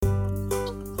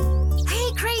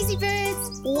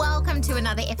Welcome to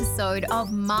another episode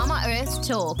of Mama Earth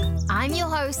Talk. I'm your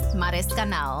host, Mariska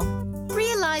Nel.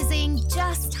 Realizing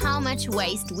just how much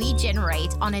waste we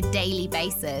generate on a daily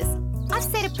basis, I've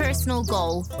set a personal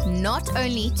goal not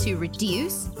only to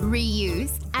reduce,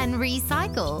 reuse, and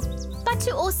recycle, but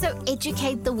to also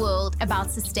educate the world about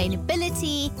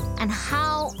sustainability and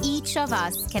how each of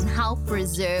us can help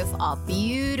preserve our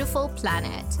beautiful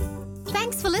planet.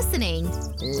 Thanks for listening.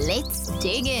 Let's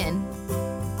dig in.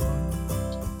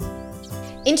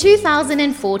 In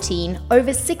 2014,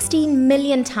 over 16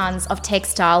 million tons of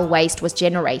textile waste was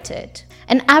generated.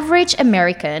 An average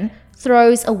American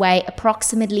throws away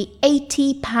approximately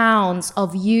 80 pounds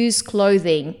of used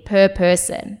clothing per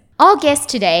person. Our guest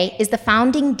today is the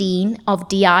founding dean of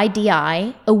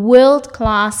DIDI, a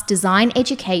world-class design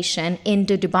education in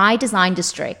the Dubai Design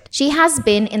District. She has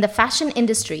been in the fashion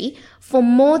industry for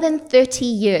more than 30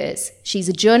 years. She's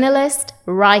a journalist,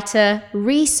 writer,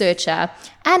 researcher,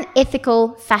 and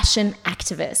ethical fashion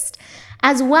activist,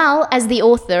 as well as the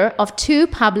author of 2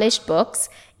 published books,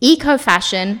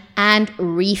 Eco-Fashion and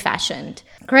Refashioned.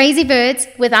 Crazy birds,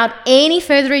 without any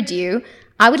further ado,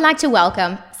 I would like to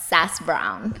welcome Sass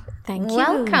Brown. Thank you.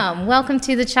 Welcome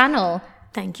to the channel.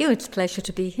 Thank you. It's a pleasure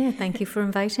to be here. Thank you for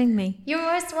inviting me. You're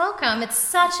most welcome. It's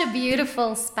such a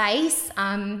beautiful space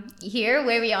here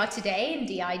where we are today in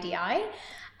DIDI.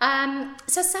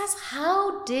 So Sass,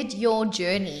 how did your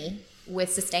journey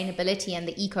with sustainability and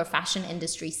the eco-fashion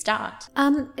industry start?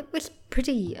 It was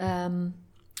pretty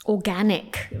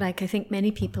organic, like I think many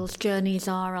people's journeys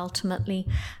are ultimately.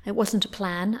 It wasn't a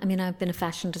plan. I mean, I've been a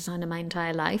fashion designer my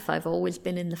entire life. I've always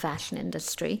been in the fashion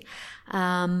industry.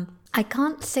 I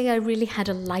can't say I really had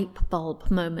a light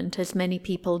bulb moment, as many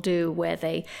people do, where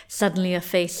they suddenly are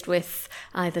faced with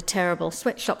either terrible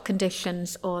sweatshop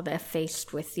conditions or they're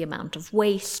faced with the amount of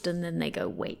waste and then they go,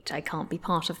 wait, I can't be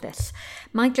part of this.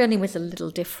 My journey was a little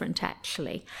different,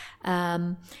 actually.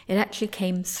 It actually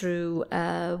came through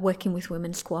working with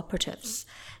women's cooperatives.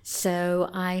 So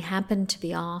I happened to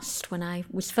be asked when I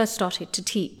was first started to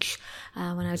teach,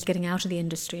 when I was getting out of the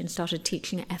industry and started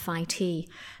teaching at FIT,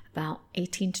 about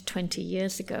 18 to 20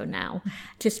 years ago now,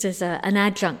 just as an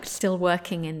adjunct still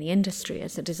working in the industry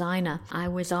as a designer. I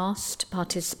was asked to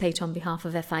participate on behalf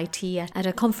of FIT at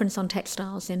a conference on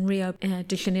textiles in Rio de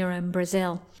Janeiro in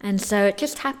Brazil. And so it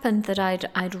just happened that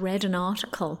I'd read an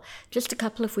article just a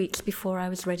couple of weeks before I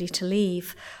was ready to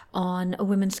leave on a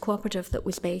women's cooperative that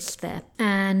was based there.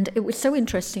 And it was so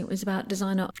interesting. It was about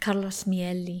designer Carlos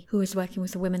Miele, who was working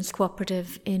with a women's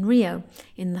cooperative in Rio,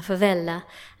 in the favela,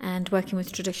 and working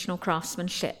with traditional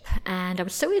craftsmanship. And I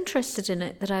was so interested in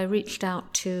it that I reached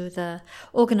out to the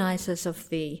organizers of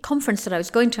the conference that I was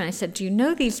going to, and I said, do you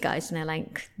know these guys? And they're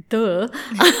like, duh.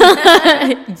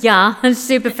 Yeah, a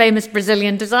super famous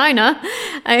Brazilian designer.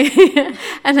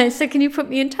 And I said, can you put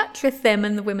me in touch with them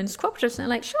and the women's cooperatives? And they're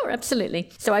like, sure, absolutely.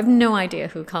 So I have no idea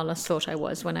who Carlos thought I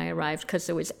was when I arrived, because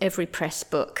there was every press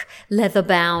book,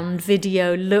 leather-bound,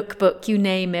 video, lookbook, you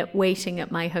name it, waiting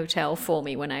at my hotel for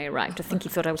me when I arrived. I think he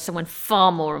thought I was someone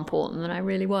far more important than I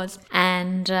really was.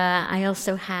 And I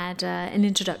also had an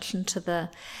introduction to the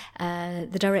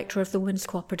director of the women's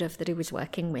cooperative that he was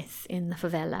working with in the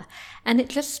favela. And it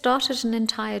just started an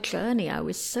entire journey. I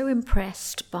was so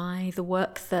impressed by the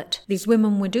work that these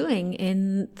women were doing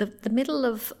in the middle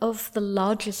of the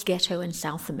largest ghetto in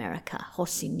South America,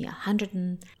 Rocinha.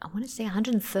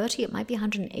 130, it might be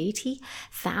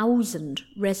 180,000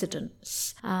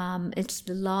 residents. It's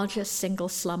the largest single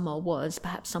slum, or was.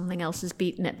 Perhaps something else has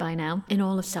beaten it by now, in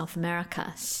all of South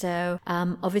America. So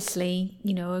obviously,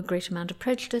 a great amount of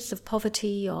prejudice, of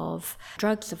poverty, of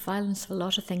drugs, of violence, of a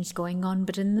lot of things going on.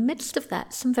 But in the midst of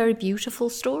that, some very beautiful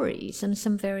stories and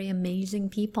some very amazing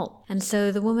people. And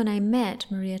so the woman I met,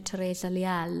 Maria Teresa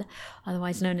Leal,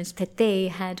 otherwise known as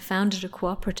Tete, had founded a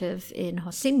cooperative in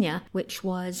Rocinha, which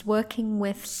was working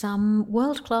with some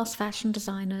world-class fashion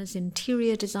designers,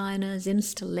 interior designers,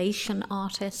 installation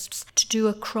artists, to do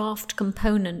a craft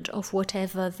component of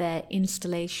whatever their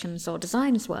installations or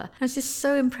designs were. I was just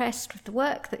so impressed with the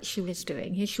work that she was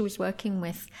doing. Here she was working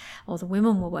with, or the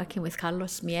women were working with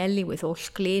Carlos Miele, with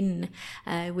Oshklin,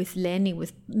 with Leni,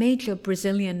 with major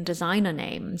Brazilian designer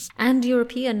names, and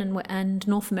European and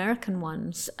North American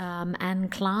ones, Anne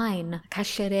Klein,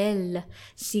 Cacherel,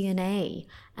 CNA.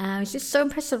 I was just so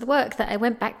impressed with the work that I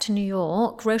went back to New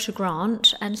York, wrote a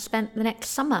grant, and spent the next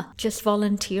summer just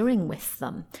volunteering with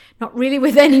them. Not really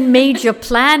with any major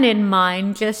plan in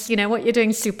mind, just, what you're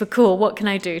doing is super cool. What can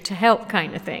I do to help,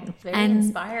 kind of thing. Very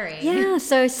inspiring. Yeah,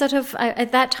 so sort of,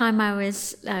 at that time I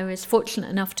was fortunate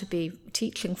enough to be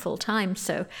teaching full time.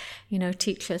 So,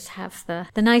 teachers have the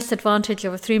nice advantage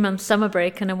of a 3-month summer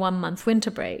break and a 1-month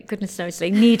winter break. Goodness knows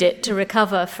they need it to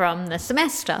recover from the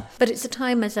semester. But it's a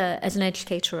time as an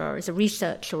educator or as a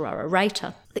researcher or a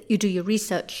writer that you do your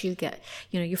research, you get,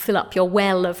 you fill up your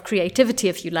well of creativity,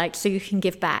 if you like, so you can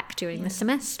give back during the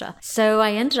semester. So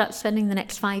I ended up spending the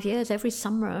next 5 years, every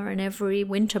summer and every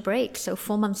winter break, so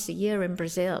 4 months a year in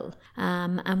Brazil,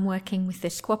 and working with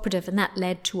this cooperative, and that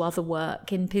led to other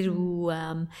work in Peru.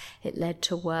 It led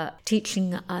to work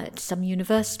teaching at some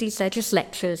universities, they're just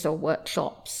lectures or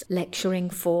workshops, lecturing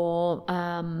for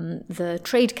the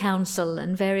Trade Council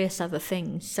and various other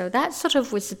things. So that sort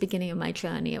of was the beginning of my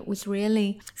journey. It was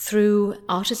really through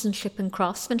artisanship and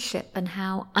craftsmanship and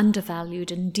how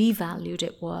undervalued and devalued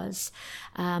it was,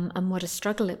 and what a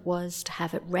struggle it was to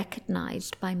have it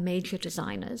recognized by major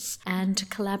designers and to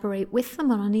collaborate with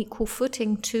them on an equal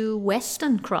footing to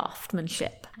Western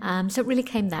craftsmanship. So it really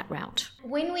came that route.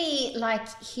 When we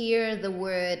hear the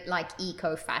word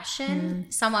eco-fashion,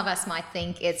 some of us might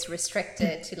think it's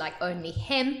restricted to only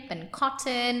hemp and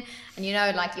cotton and your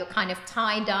kind of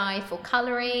tie-dye for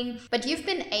coloring, but you've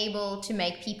been able to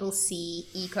make people see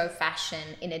eco-fashion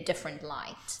in a different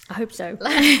light. I hope so.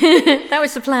 That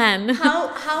was the plan.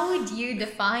 How would you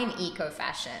define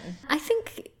eco-fashion? I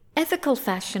think ethical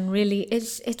fashion really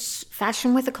it's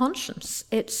fashion with a conscience.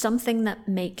 It's something that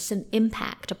makes an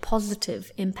impact, a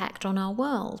positive impact on our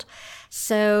world.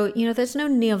 So, there's no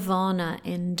nirvana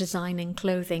in designing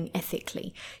clothing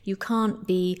ethically. You can't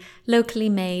be locally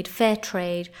made, fair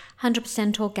trade,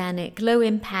 100% organic, low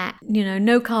impact,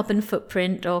 no carbon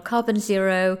footprint or carbon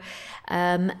zero.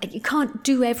 You can't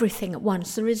do everything at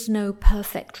once. There is no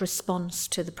perfect response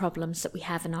to the problems that we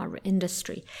have in our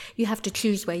industry. You have to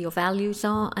choose where your values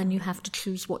are, and you have to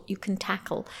choose what you can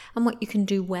tackle and what you can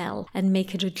do well and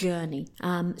make it a journey,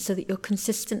 so that you're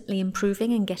consistently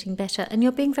improving and getting better. And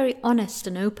you're being very honest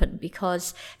and open,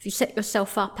 because if you set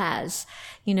yourself up as,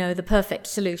 the perfect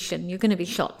solution, you're going to be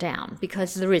shot down,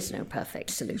 because there is no perfect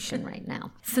solution right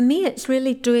now. For me, it's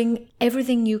really doing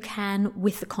everything you can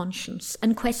with the conscience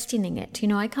and questioning it.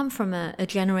 I come from a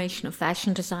generation of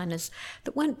fashion designers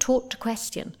that weren't taught to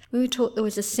question. We were taught there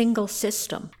was a single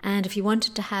system, and if you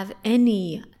wanted to have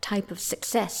any type of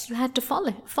success, you had to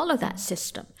follow that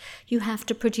system. You have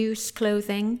to produce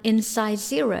clothing in size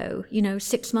 0,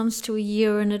 6 months to a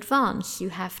year in advance. You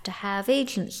have to have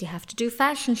agents, you have to do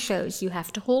fashion shows, you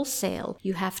have to wholesale,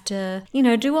 you have to,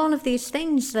 do all of these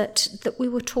things that we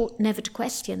were taught never to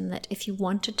question, that if you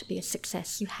wanted to be a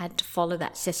success, you had to follow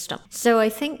that system. So I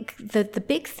think that the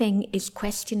big thing is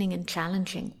questioning and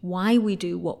challenging why we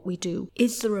do what we do.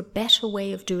 Is there a better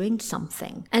way of doing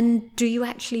something? And do you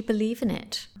actually believe in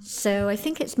it? So I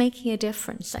think it's making a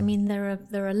difference. I mean, there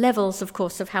are levels, of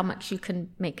course, of how much you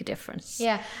can make a difference.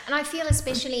 Yeah, and I feel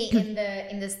especially in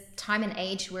this time and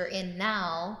age we're in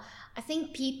now, I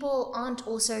think people aren't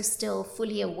also still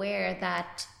fully aware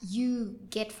that you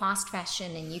get fast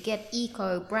fashion and you get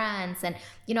eco brands, and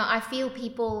I feel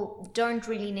people don't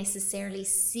really necessarily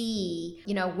see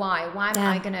why am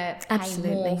I gonna pay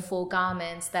more for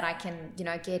garments that I can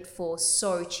get for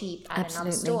so cheap at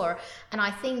another store. And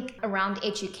I think around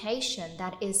education,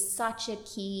 that is such a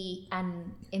key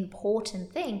and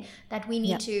important thing that we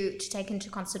need to take into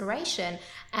consideration,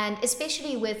 and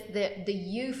especially with the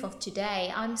youth of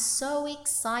today. I'm so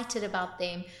excited about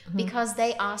them because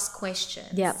they ask questions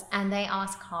and they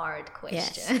ask hard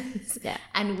questions.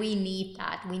 And we need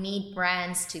that. We need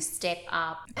brands to step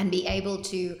up and be able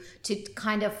to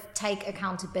kind of take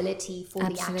accountability for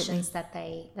the actions that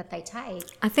they take.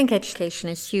 I think education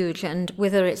is huge, and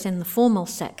whether it's in the formal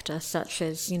sector, such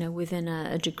as within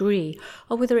a degree,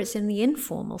 or whether it's in the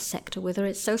informal sector, whether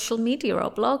it's social media or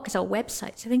blogs or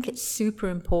websites, I think it's super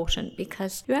important,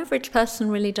 because your average person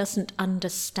really doesn't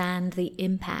understand the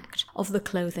impact of the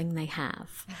clothing they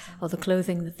have, or the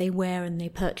clothing that they wear and they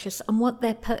purchase, and what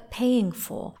they're paying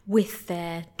for with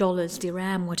their dollars,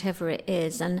 dirham, whatever it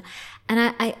is. And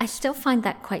I still find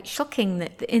that quite shocking,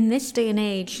 that in this day and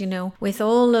age, with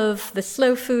all of the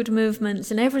slow food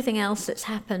movements and everything else that's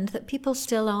happened, that people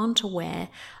still aren't aware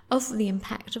of the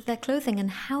impact of their clothing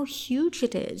and how huge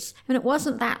it is. I mean, it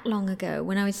wasn't that long ago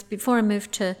before I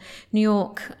moved to New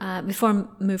York, before I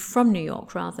moved from New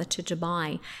York rather to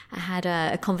Dubai, I had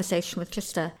a conversation with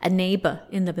just a neighbor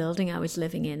in the building I was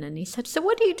living in, and he said, "So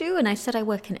what do you do?" And I said, "I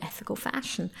work in ethical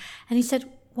fashion." And he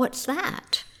said, "What's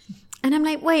that?" And I'm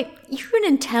like, wait, you're an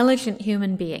intelligent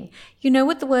human being. You know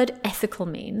what the word ethical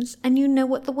means, and you know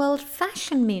what the word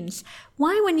fashion means.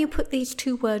 Why, when you put these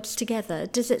two words together,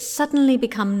 does it suddenly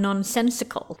become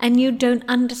nonsensical and you don't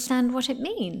understand what it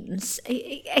means?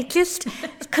 It just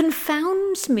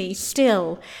confounds me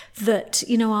still that,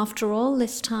 after all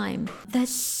this time,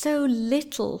 there's so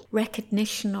little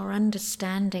recognition or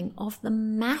understanding of the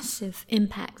massive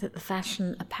impact that the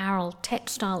fashion, apparel,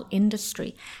 textile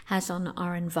industry has on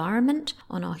our environment,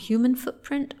 on our human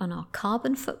footprint, on our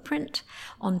carbon footprint,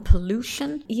 on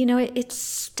pollution. It's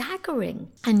staggering.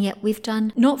 And yet we've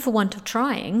done, not for want of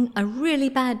trying, a really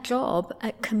bad job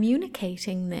at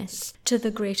communicating this to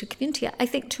the greater community. I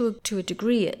think to a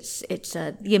degree it's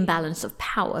the imbalance of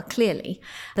power, clearly.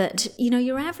 But,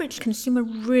 your average consumer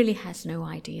really has no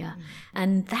idea.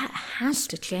 And that has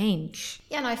to change.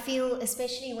 Yeah, and I feel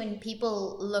especially when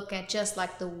people look at just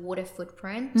like the water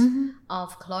footprint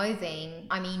of clothing,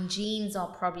 I mean, jeans are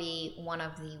probably one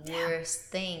of the worst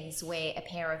things, where a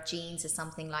pair of jeans is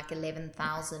something like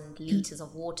 11,000 liters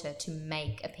of water to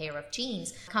make a pair of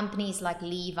jeans. Companies like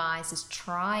Levi's is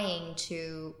trying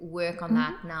to work on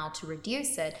that now to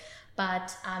reduce it.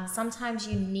 But sometimes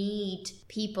you need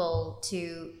people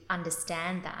to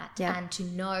understand that and to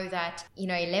know that,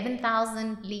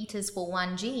 11,000 liters for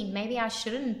one jean, maybe I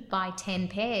shouldn't buy 10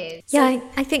 pairs. Yeah,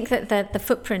 I think that the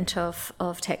footprint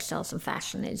of textiles and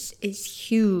fashion is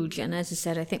huge. And as I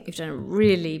said, I think we've done a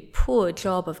really poor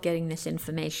job of getting this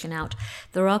information out.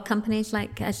 There are companies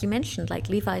like, as you mentioned, like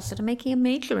Levi's, that are making a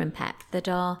major impact, that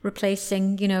are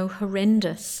replacing,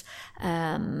 horrendous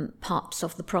parts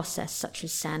of the process, such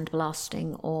as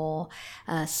sandblasting or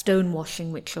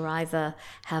stonewashing, which are either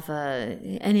have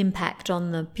an impact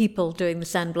on the people doing the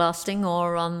sandblasting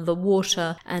or on the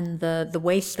water and the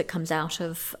waste that comes out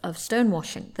of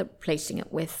stonewashing. They're replacing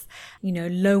it with,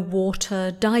 low water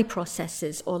dye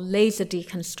processes or laser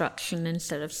deconstruction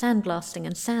instead of sandblasting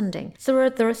and sanding. So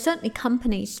there are certainly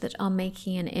companies that are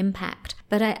making an impact.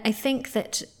 But I think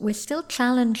that we're still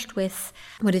challenged with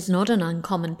what is not an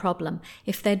uncommon problem.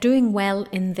 If they're doing well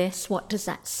in this, what does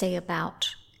that say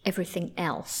about everything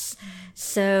else?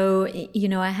 So,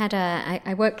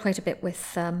 I worked quite a bit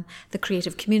with the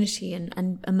creative community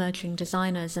and emerging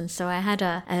designers. And so I had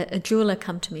a jeweler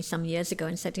come to me some years ago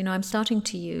and said, I'm starting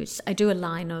to I do a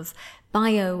line of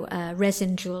bio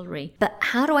resin jewelry, but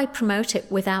how do I promote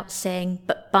it without saying,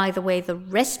 but by the way, the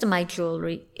rest of my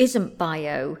jewelry isn't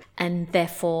bio and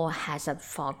therefore has a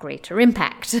far greater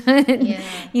impact?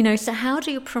 So how do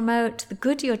you promote the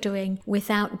good you're doing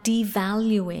without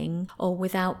devaluing or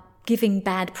without giving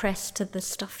bad press to the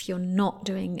stuff you're not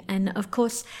doing? And of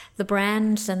course, the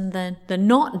brands and the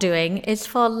not doing is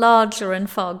far larger and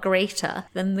far greater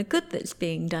than the good that's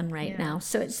being done right now.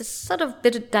 So it's a sort of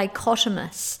bit of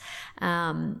dichotomous.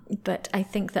 But I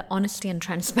think that honesty and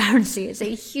transparency is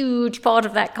a huge part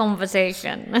of that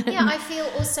conversation. I feel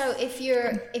also if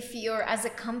you're as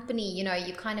a company,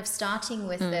 you're kind of starting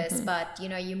with this, but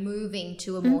you're moving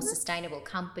to a more sustainable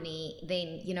company,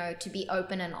 then to be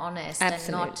open and honest.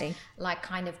 Absolutely. And not like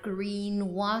kind of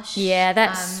greenwash. Yeah,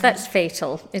 that's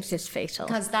fatal. It's just fatal.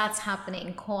 Because that's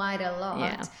happening quite a lot.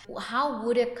 Yeah. How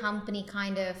would a company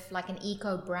kind of like an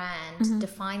eco brand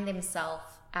define themselves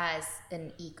as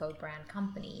an eco-brand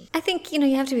company? I think,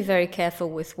 you have to be very careful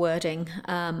with wording.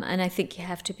 And I think you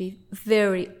have to be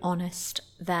very honest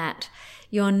that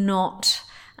you're not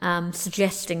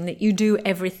suggesting that you do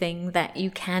everything, that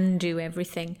you can do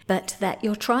everything, but that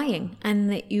you're trying and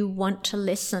that you want to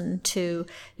listen to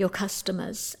your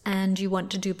customers and you want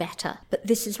to do better. But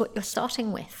this is what you're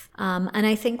starting with. And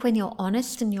I think when you're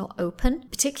honest and you're open,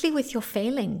 particularly with your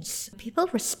failings, people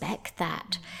respect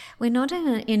that. We're not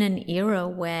in an era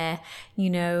where,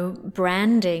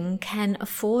 branding can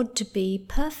afford to be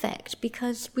perfect,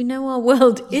 because we know our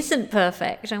world isn't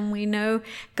perfect and we know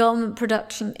garment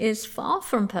production is far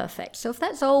from perfect. So if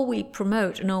that's all we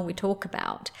promote and all we talk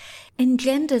about,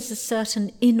 engenders a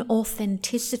certain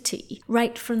inauthenticity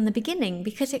right from the beginning,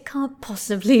 because it can't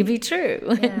possibly be true.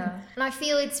 Yeah. And I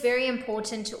feel it's very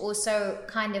important to also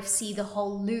kind of see the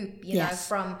whole loop, know,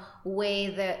 from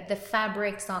where the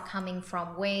fabrics are coming from,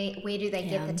 where do they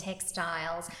get the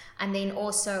textiles, and then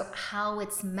also how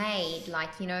it's made, like,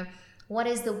 what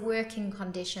is the working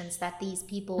conditions that these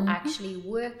people actually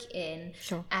work in.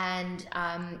 Sure. And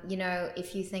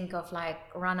if you think of like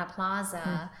Rana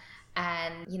Plaza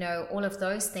and all of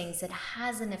those things, it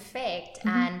has an effect.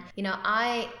 And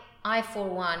I for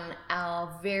one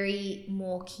are very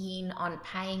more keen on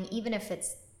paying, even if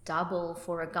it's double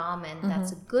for a garment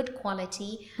that's a good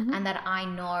quality, and that I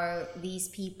know these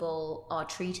people are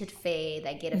treated fair,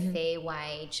 they get a fair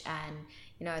wage,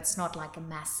 and it's not like a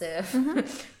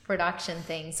massive production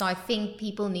thing. So I think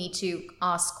people need to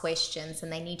ask questions,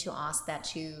 and they need to ask that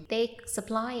to their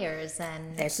suppliers.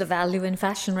 And there's the value in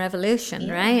Fashion Revolution,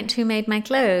 right? Who made my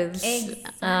clothes?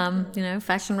 Exactly.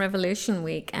 Fashion Revolution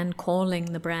Week, and calling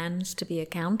the brands to be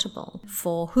accountable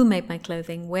for who made my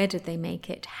clothing, where did they make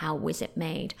it, how was it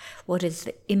made, what is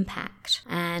the impact.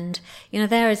 And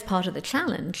there is part of the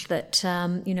challenge that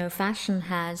fashion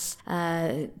has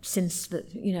since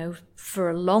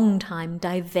for a long time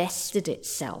divested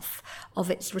itself of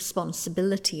its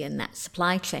responsibility in that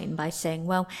supply chain by saying,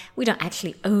 well, we don't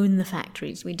actually own the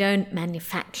factories, we don't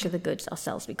manufacture the goods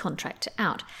ourselves, we contract it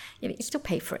out. You still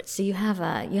pay for it, so you have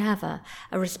a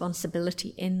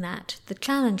responsibility in that. The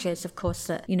challenge is, of course,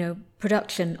 that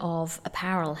production of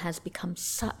apparel has become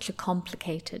such a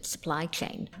complicated supply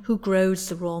chain. Who grows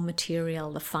the raw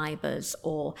material, the fibers,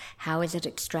 or how is it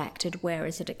extracted? Where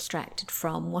is it extracted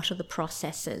from? What are the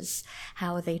processes?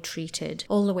 How are they treated?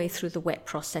 All the way through the wet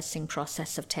processing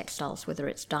process of textiles, whether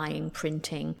it's dyeing,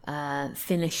 printing,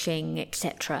 finishing,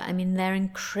 etc. I mean, they're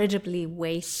incredibly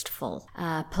wasteful,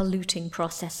 polluting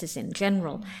processes in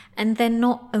general, and they're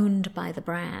not owned by the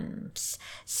brands.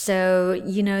 So,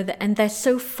 and they're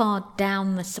so far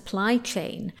down the supply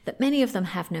chain that many of them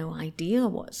have no idea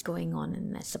what's going on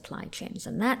in their supply chains.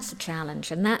 And that's a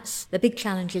challenge. And that's the big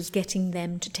challenge, is getting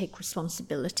them to take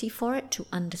responsibility for it, to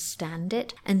understand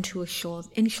it, and to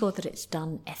ensure that it's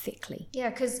done ethically. Yeah,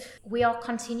 because we are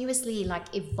continuously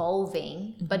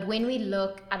evolving. But when we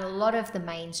look at a lot of the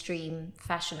mainstream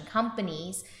fashion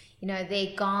companies, their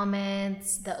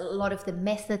garments, a lot of the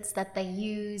methods that they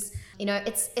use,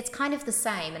 it's kind of the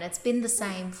same, and it's been the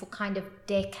same for kind of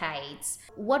decades.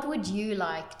 What would you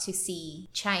like to see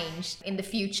changed in the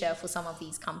future for some of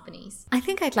these companies? I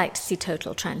think I'd like to see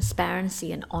total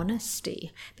transparency and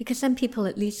honesty, because then people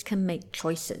at least can make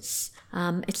choices.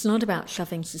 It's not about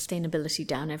shoving sustainability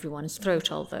down everyone's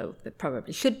throat, although it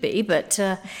probably should be, but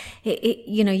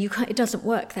it doesn't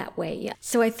work that way.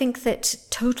 So I think that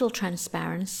total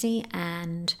transparency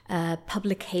and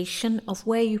publication of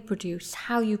where you produce,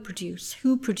 how you produce,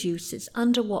 who produces,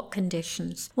 under what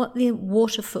conditions, what the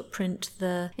water footprint,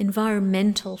 the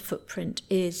environmental footprint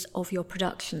is of your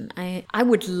production. I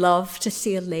would love to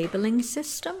see a labeling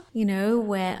system,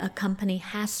 where a company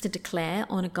has to declare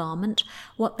on a garment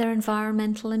what their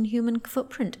environmental and human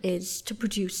footprint is to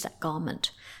produce that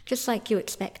garment. Just like you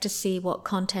expect to see what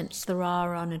contents there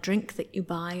are on a drink that you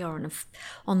buy or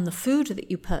on the food that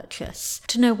you purchase,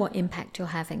 to know what impact you're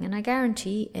having. And I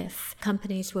guarantee if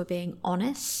companies were being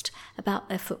honest about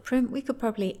their footprint, we could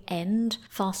probably end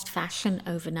fast fashion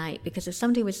overnight. Because if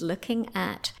somebody was looking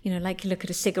at, like you look at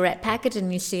a cigarette packet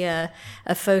and you see a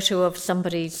photo of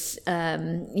somebody's,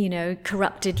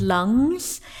 corrupted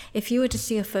lungs, if you were to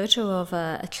see a photo of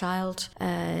a child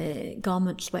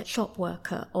garment sweatshop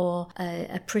worker, or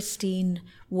a pristine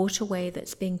waterway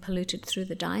that's being polluted through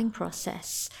the dyeing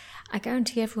process, I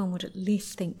guarantee everyone would at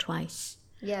least think twice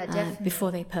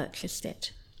before they purchased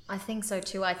it. I think so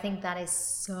too. I think that is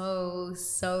so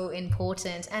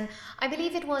important. And I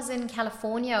believe it was in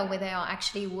California where they are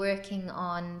actually working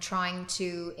on trying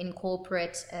to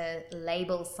incorporate a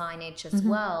label signage as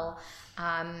well.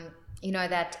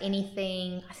 That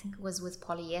anything, I think it was with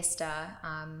polyester,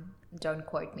 don't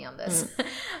quote me on this,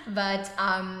 but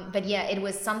yeah, it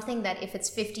was something that if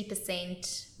it's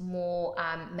 50% more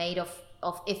made of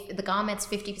if the garment's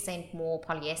 50% more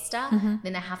polyester,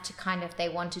 then they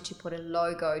wanted to put a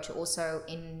logo to also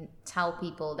tell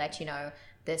people that,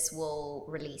 this will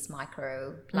release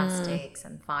microplastics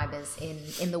and fibers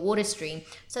in the water stream,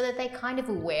 so that they're kind of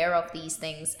aware of these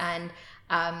things. And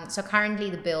so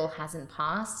currently the bill hasn't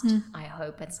passed. I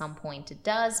hope at some point it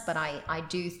does, but I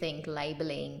do think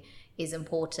labeling is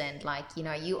important.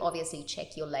 You obviously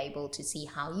check your label to see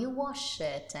how you wash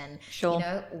it, and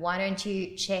why don't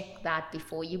you check that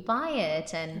before you buy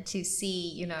it, and to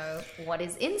see what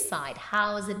is inside,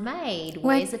 how is it made,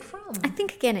 where is it from. I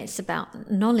think again it's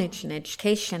about knowledge and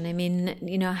education. I mean,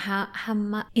 how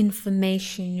much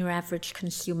information your average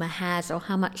consumer has, or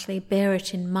how much they bear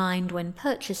it in mind when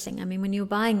purchasing. I mean, when you're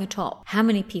buying a top, how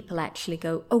many people actually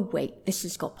go, oh wait, this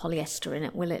has got polyester in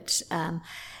it, will it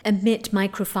emit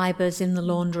microfibers in the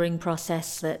laundering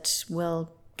process that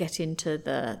will get into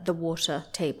the water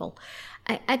table?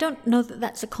 I don't know that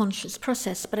that's a conscious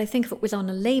process, but I think if it was on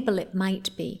a label, it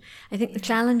might be. I think the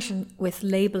challenge with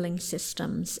labeling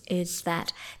systems is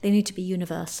that they need to be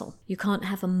universal. You can't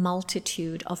have a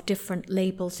multitude of different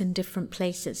labels in different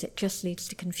places. It just leads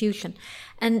to confusion.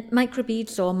 And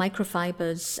microbeads or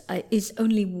microfibers is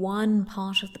only one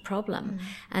part of the problem.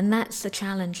 And that's the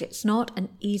challenge. It's not an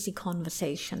easy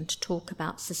conversation to talk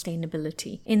about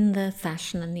sustainability in the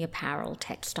fashion and the apparel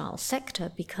textile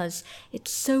sector because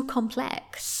it's so complex.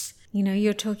 You know,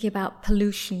 you're talking about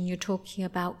pollution, you're talking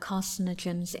about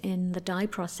carcinogens in the dye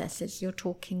processes, you're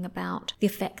talking about the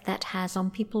effect that has on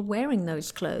people wearing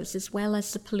those clothes, as well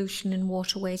as the pollution in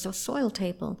waterways or soil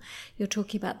table. You're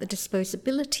talking about the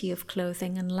disposability of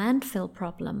clothing and landfill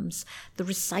problems, the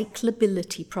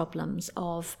recyclability problems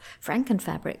of Franken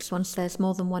fabrics. Once there's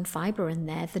more than one fiber in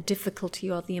there, the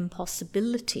difficulty or the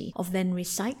impossibility of then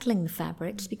recycling the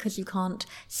fabrics because you can't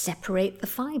separate the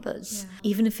fibers. Yeah.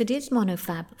 Even if it is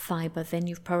monofab fiber, then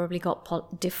you've probably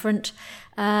got different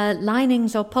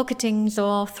linings or pocketings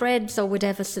or threads or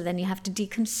whatever, so then you have to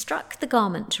deconstruct the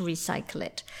garment to recycle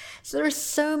it. So there are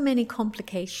so many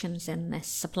complications in this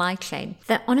supply chain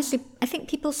that honestly I think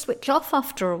people switch off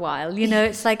after a while. You know,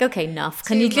 it's like, okay, enough.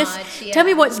 Can you just tell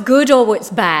me what's good or what's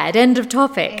bad? End of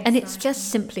topic. Exactly. And it's just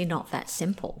simply not that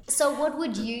simple. So what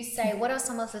would you say, what are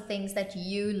some of the things that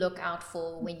you look out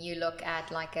for when you look at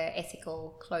like an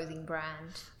ethical clothing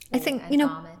brand? I think, you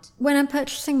know, when I'm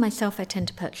purchasing myself, I tend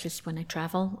to purchase when I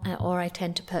travel, or I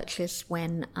tend to purchase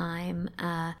when I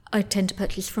tend to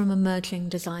purchase from emerging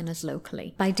designers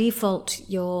locally. By default,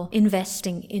 you're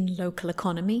investing in local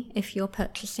economy if you're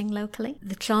purchasing locally.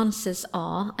 The chances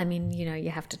are, I mean, you know,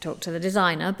 you have to talk to the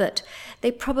designer, but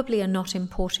they probably are not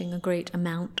importing a great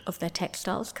amount of their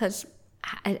textiles because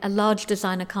a large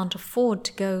designer can't afford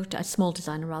to go to, a small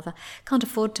designer rather, can't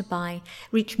afford to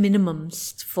reach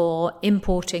minimums for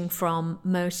importing from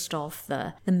most of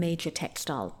the major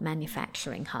textile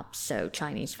manufacturing hubs, so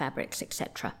Chinese fabrics,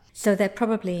 etc. So they're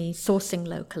probably sourcing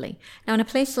locally. Now, in a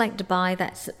place like Dubai,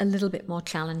 that's a little bit more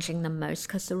challenging than most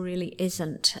because there really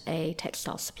isn't a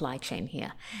textile supply chain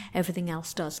here. Everything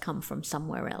else does come from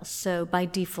somewhere else. So by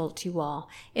default, you are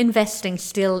investing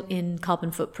still in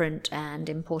carbon footprint and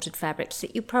imported fabrics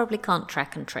that you probably can't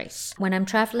track and trace. When I'm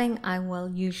traveling, I will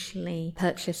usually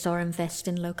purchase or invest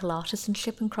in local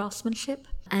artisanship and craftsmanship,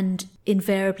 and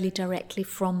invariably directly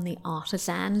from the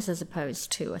artisans as opposed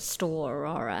to a store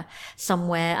or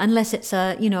somewhere, unless it's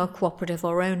a cooperative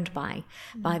or owned by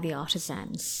the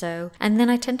artisans. So, and then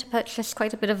I tend to purchase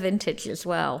quite a bit of vintage as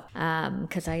well,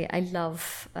 because I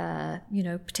love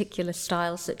particular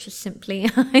styles that just simply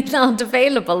aren't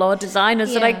available, or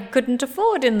designers that I couldn't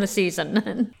afford in the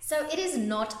season. So it is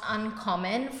not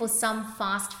uncommon for some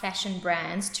fast fashion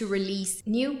brands to release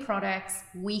new products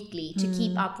weekly to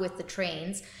keep up with the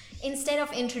trends, instead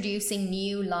of introducing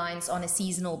new lines on a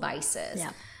seasonal basis.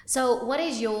 Yeah. So what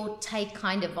is your take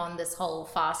kind of on this whole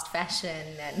fast fashion?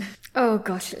 Oh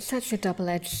gosh, it's such a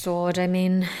double-edged sword. I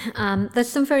mean, there's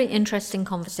some very interesting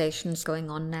conversations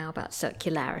going on now about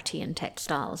circularity in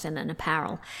textiles and in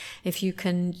apparel. If you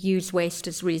can use waste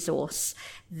as resource,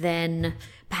 then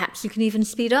perhaps you can even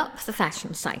speed up the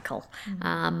fashion cycle.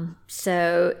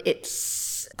 So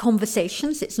it's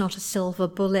conversations. It's not a silver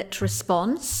bullet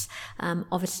response.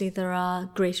 Obviously, there are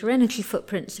greater energy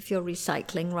footprints if you're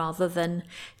recycling rather than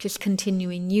just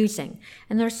continuing using.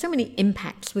 And there are so many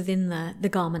impacts within the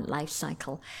garment life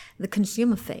cycle, the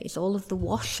consumer phase, all of the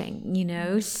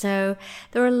washing, So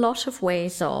there are a lot of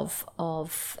ways of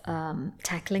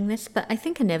tackling this. But I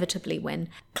think inevitably when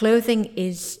clothing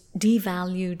is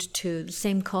devalued to the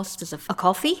same cost as a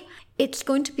coffee, it's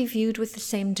going to be viewed with the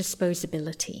same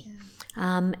disposability.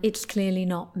 It's clearly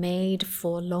not made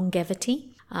for longevity.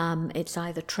 It's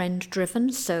either trend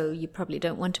driven, so you probably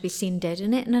don't want to be seen dead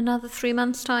in it in another 3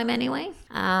 months' time anyway.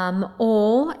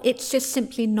 Or it's just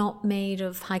simply not made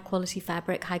of high quality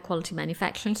fabric, high quality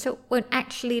manufacturing, so it won't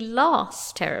actually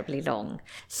last terribly long.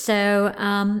 So,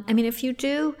 if you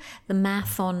do the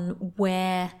math on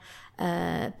where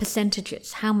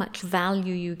percentages, how much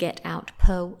value you get out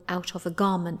of a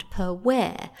garment per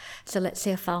wear. So let's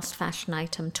say a fast fashion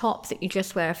item top that you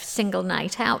just wear a single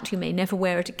night out, you may never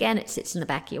wear it again, it sits in the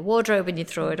back of your wardrobe and you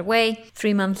throw it away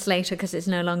 3 months later because it's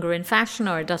no longer in fashion,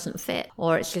 or it doesn't fit,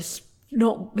 or it's just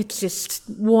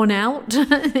worn out.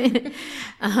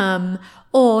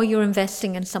 Or you're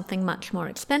investing in something much more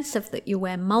expensive that you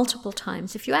wear multiple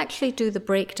times. If you actually do the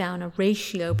breakdown, a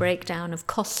ratio breakdown of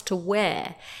cost to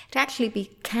wear, it actually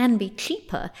can be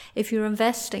cheaper if you're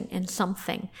investing in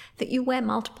something that you wear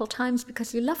multiple times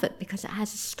because you love it, because it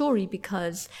has a story,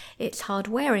 because it's hard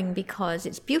wearing, because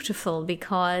it's beautiful,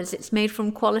 because it's made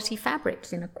from quality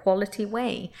fabrics in a quality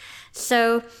way.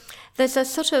 So there's a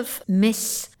sort of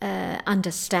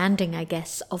misunderstanding, I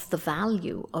guess, of the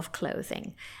value of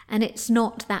clothing. And it's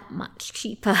not that much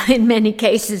cheaper in many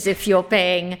cases if you're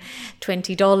paying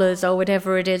 $20 or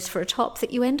whatever it is for a top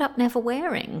that you end up never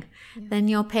wearing. Yeah. Then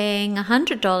you're paying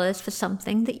 $100 for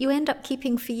something that you end up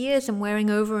keeping for years and wearing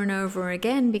over and over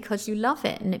again because you love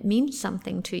it and it means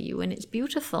something to you and it's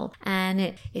beautiful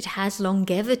and it has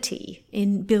longevity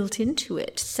built into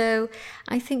it. So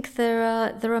I think there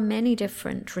are many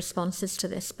different responses to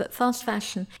this, but fast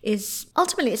fashion is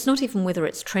ultimately, it's not even whether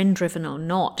it's trend driven or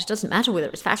not. It doesn't matter whether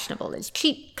it's fashionable. It's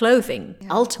cheap clothing,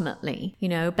 ultimately,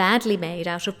 badly made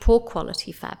out of poor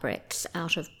quality fabrics,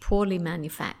 out of poorly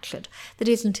manufactured, that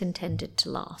isn't intended to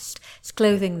last. It's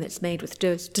clothing that's made with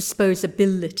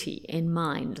disposability in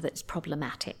mind that's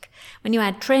problematic. When you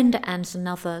add trend, it adds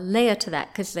another layer to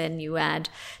that, because then you add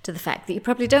to the fact that you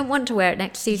probably don't want to wear it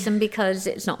next season because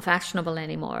it's not fashionable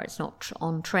anymore. It's not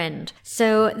on trend.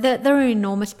 So there are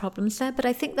enormous problems there, but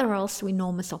I think there are also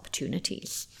enormous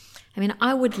opportunities. I mean,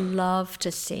 I would love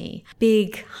to see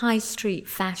big high street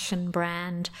fashion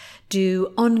brand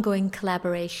do ongoing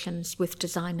collaborations with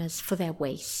designers for their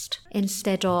waist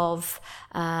instead of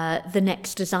the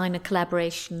next designer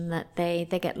collaboration that they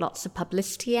get lots of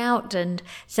publicity out and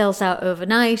sells out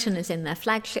overnight and is in their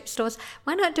flagship stores.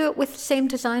 Why not do it with the same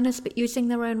designers but using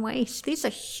their own waist? These are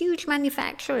huge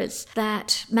manufacturers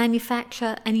that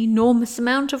manufacture an enormous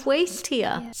amount of waist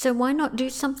here. Yeah. So why not do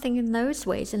something in those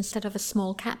ways instead of a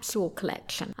small capsule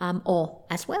collection, or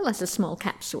as well as a small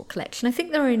capsule collection? I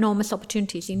think there are enormous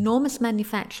opportunities. Enormous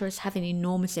manufacturers have an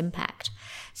enormous impact.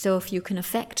 So if you can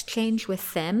affect change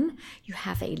with them, you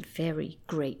have a very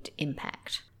great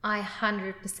impact. I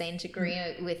 100% agree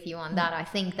with you on that. I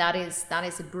think that is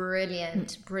a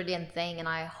brilliant thing, and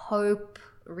I hope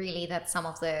really that some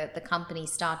of the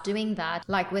companies start doing that.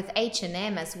 Like with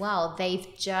H&M as well, they've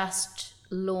just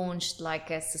launched like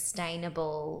a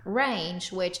sustainable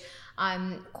range, which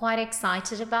I'm quite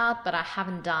excited about, but I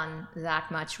haven't done that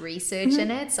much research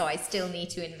in it, so I still need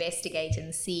to investigate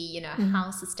and see, how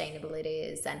sustainable it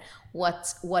is and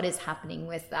what is happening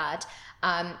with that.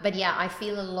 But yeah, I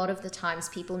feel a lot of the times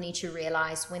people need to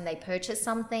realize when they purchase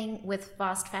something with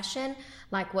fast fashion,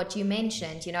 like what you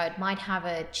mentioned, it might have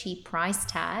a cheap price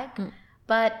tag,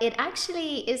 but it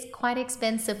actually is quite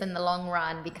expensive in the long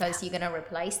run because you're going to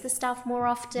replace the stuff more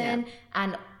often.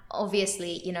 And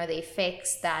obviously, the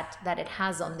effects that it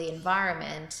has on the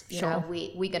environment,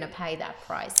 we're going to pay that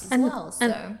price as well.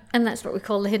 And that's what we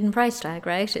call the hidden price tag,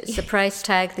 right? It's the price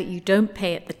tag that you don't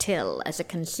pay at the till as a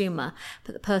consumer,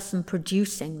 but the person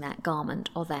producing that garment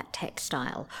or that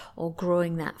textile or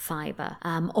growing that fiber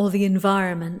or the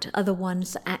environment are the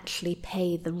ones that actually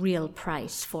pay the real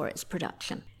price for its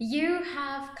production. You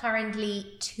have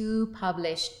currently 2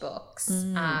 published books.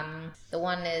 The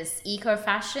one is Eco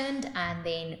Fashioned and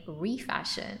then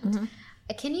Refashioned.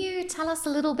 Can you tell us a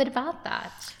little bit about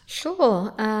that?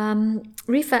 Sure.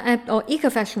 Eco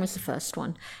Fashion was the first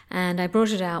one, and I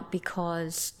brought it out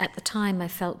because at the time I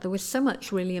felt there was so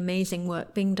much really amazing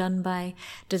work being done by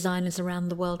designers around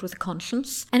the world with a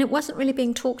conscience, and it wasn't really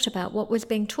being talked about. What was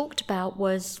being talked about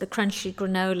was the crunchy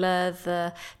granola,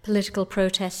 the political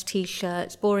protest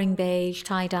t-shirts, boring beige,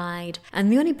 tie-dyed,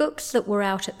 and the only books that were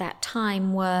out at that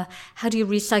time were how do you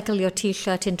recycle your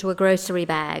t-shirt into a grocery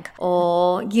bag,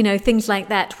 or things like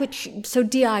that, which so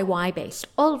DIY based,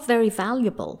 all very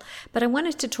valuable. But I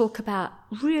wanted to talk about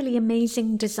really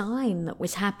amazing design that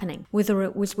was happening, whether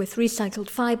it was with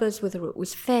recycled fibers, whether it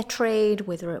was fair trade,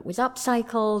 whether it was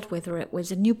upcycled, whether it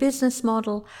was a new business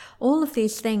model, all of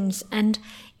these things. And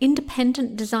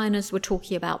independent designers were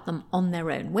talking about them on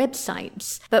their own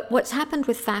websites. But what's happened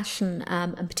with fashion,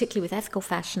 and particularly with ethical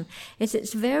fashion, is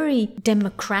it's very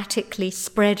democratically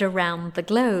spread around the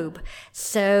globe.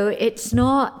 So it's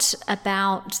not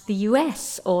about the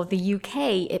US or the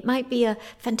UK. It might be a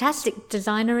fantastic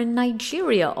designer in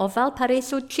Nigeria or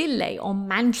Valparaiso, Chile, or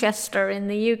Manchester in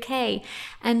the UK.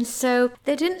 And so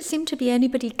there didn't seem to be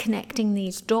anybody connecting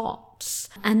these dots.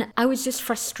 And I was just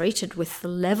frustrated with the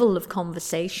level of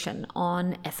conversation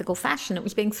on ethical fashion. It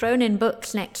was being thrown in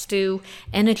books next to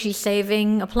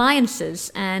energy-saving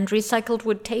appliances and recycled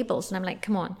wood tables. And I'm like,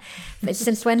 come on,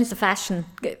 since when is a fashion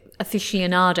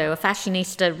aficionado, a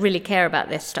fashionista, really care about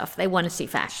this stuff. They want to see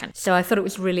fashion. So I thought it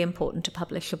was really important to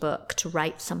publish a book, to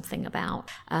write something about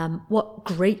what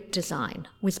great design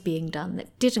was being done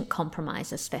that didn't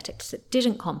compromise aesthetics, that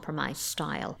didn't compromise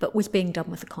style, but was being done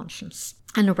with a conscience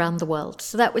and around the world.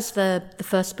 So that was the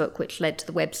first book, which led to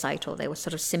the website, or they were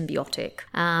sort of symbiotic.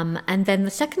 And then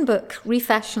the second book,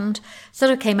 Refashioned,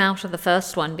 sort of came out of the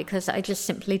first one because I just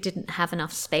simply didn't have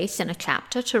enough space in a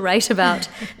chapter to write about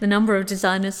the number of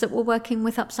designers that were working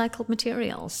with upcycled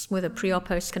materials, with a pre or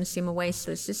post-consumer waste.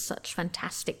 There's just such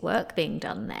fantastic work being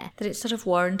done there that it sort of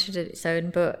warranted its own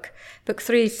book. Book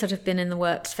 3's sort of been in the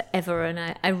works forever, and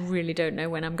I really don't know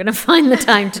when I'm going to find the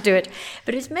time to do it.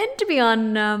 But it's meant to be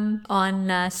on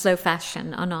slow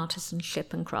fashion, on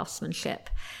artisanship and craftsmanship,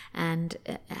 and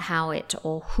how it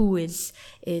or who is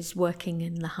working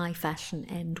in the high fashion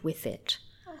end with it.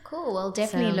 Oh, cool. Well,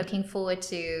 definitely looking forward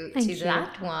to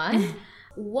that one.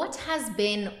 What has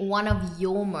been one of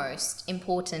your most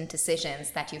important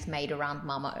decisions that you've made around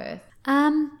Mama Earth?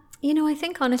 I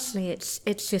think honestly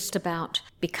it's just about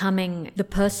becoming the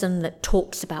person that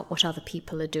talks about what other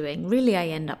people are doing. Really, I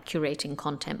end up curating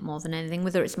content more than anything,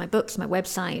 whether it's my books, my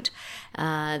website,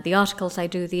 the articles I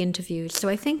do, the interviews. So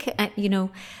I think,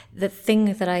 the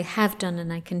thing that I have done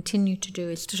and I continue to do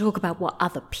is to talk about what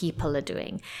other people are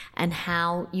doing and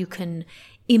how you can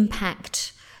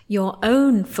impact your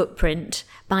own footprint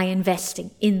by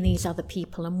investing in these other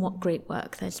people and what great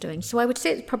work they're doing. So I would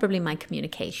say it's probably my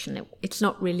communication. It's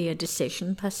not really a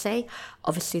decision per se.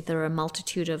 Obviously, there are a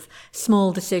multitude of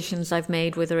small decisions I've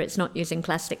made, whether it's not using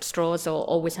plastic straws or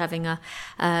always having a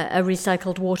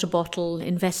recycled water bottle,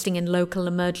 investing in local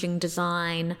emerging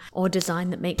design or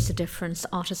design that makes a difference,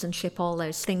 artisanship, all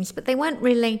those things. But they weren't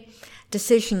really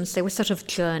decisions. They were sort of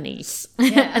journeys.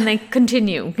 Yeah. And they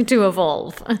continue to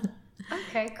evolve.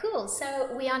 Okay, cool.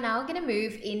 So we are now going to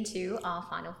move into our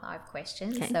final 5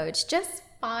 questions. Okay. So it's just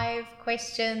 5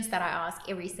 questions that I ask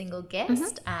every single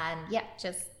guest, and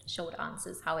just short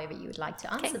answers, however you would like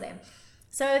to answer them.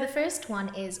 So the first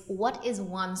one is, what is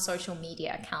one social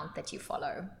media account that you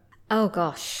follow? Oh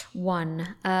gosh,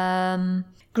 one.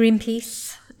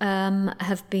 Greenpeace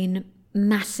have been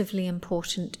massively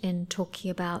important in talking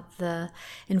about the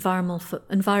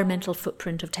environmental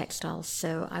footprint of textiles.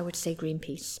 So I would say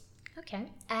Greenpeace.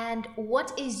 Okay. And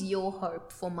what is your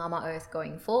hope for Mama Earth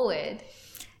going forward?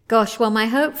 Gosh, well, my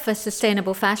hope for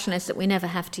sustainable fashion is that we never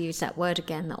have to use that word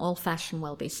again, that all fashion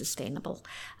will be sustainable.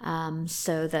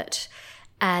 So that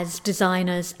as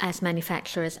designers, as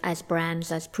manufacturers, as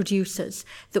brands, as producers,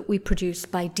 that we produce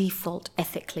by default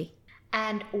ethically.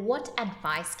 And what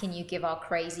advice can you give our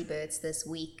crazy birds this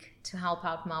week to help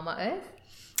out Mama Earth?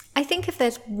 I think if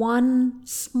there's one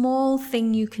small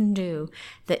thing you can do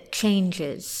that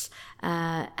changes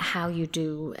how you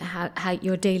do, how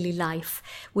your daily life,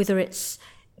 whether it's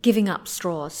giving up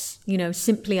straws,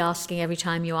 simply asking every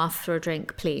time you ask for a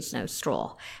drink, please, no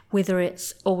straw, whether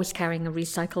it's always carrying a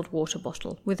recycled water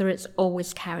bottle, whether it's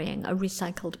always carrying a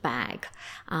recycled bag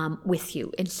with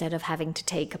you instead of having to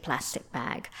take a plastic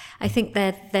bag. I think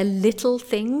they're little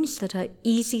things that are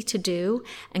easy to do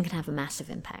and can have a massive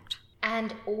impact.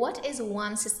 And what is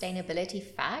one sustainability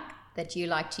fact that you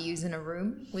like to use in a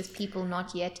room with people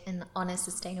not yet on a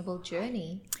sustainable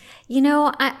journey?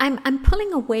 I'm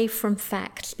pulling away from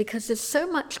facts because there's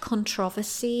so much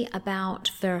controversy about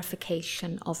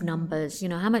verification of numbers.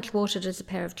 How much water does a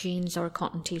pair of jeans or a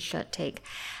cotton t-shirt take?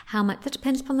 How much? That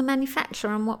depends upon the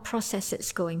manufacturer and what process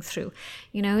it's going through.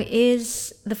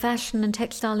 Is the fashion and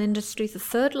textile industry the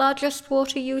 3rd largest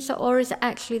water user, or is it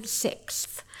actually the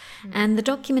 6th? And the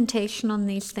documentation on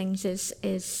these things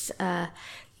is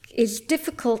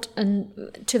difficult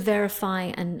to verify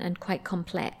and quite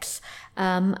complex.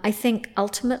 I think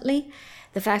ultimately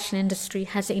the fashion industry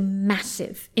has a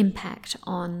massive impact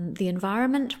on the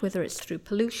environment, whether it's through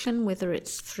pollution, whether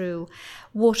it's through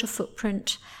water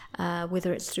footprint,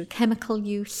 whether it's through chemical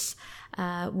use,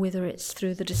 whether it's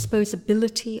through the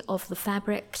disposability of the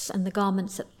fabrics and the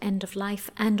garments at the end of life,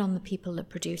 and on the people that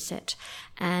produce it.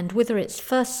 And whether it's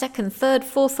 1st, 2nd, 3rd,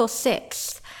 4th or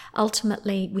 6th,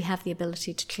 ultimately we have the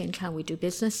ability to change how we do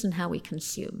business and how we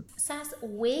consume. Saz,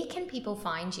 where can people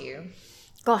find you?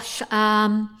 Gosh,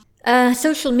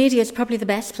 social media is probably the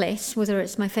best place, whether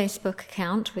it's my Facebook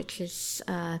account, which is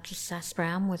just Saz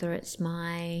Brown, whether it's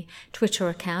my Twitter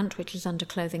account, which is under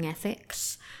Clothing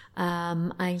Ethics.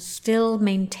 I still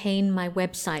maintain my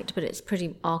website, but it's pretty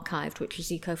archived, which is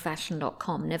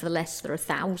ecofashion.com. Nevertheless, there are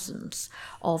thousands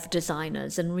of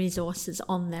designers and resources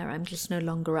on there. I'm just no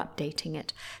longer updating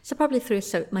it. So probably through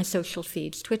my social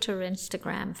feeds, Twitter,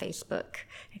 Instagram, Facebook,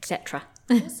 etc.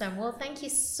 Awesome. Well, thank you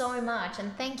so much.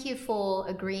 And thank you for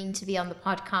agreeing to be on the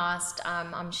podcast.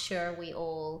 I'm sure we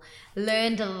all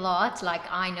learned a lot. Like,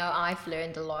 I know I've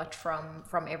learned a lot from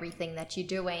everything that you're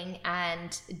doing.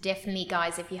 And definitely,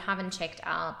 guys, if you haven't checked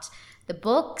out the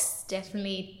books,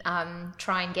 definitely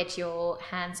try and get your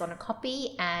hands on a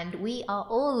copy. And we are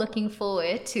all looking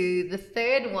forward to the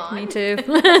third one. Me too.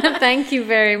 Thank you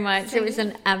very much. It was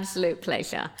an absolute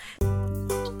pleasure.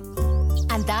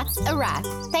 And that's a wrap.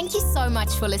 Thank you so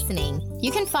much for listening.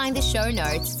 You can find the show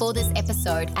notes for this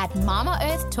episode at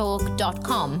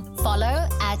mamaearthtalk.com. Follow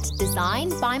at Design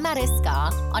by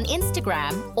Mariska on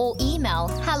Instagram or email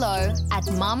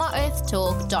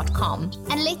hello@mamaearthtalk.com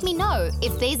and let me know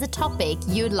if there's a topic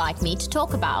you'd like me to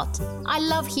talk about. I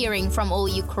love hearing from all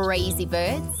you crazy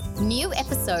birds. New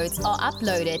episodes are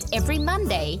uploaded every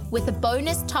Monday with a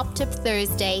bonus Top Tip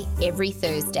Thursday every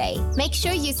Thursday. Make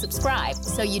sure you subscribe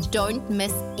so you don't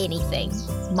miss anything.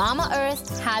 Mama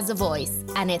Earth has a voice,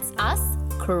 and it's us,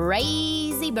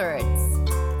 crazy birds.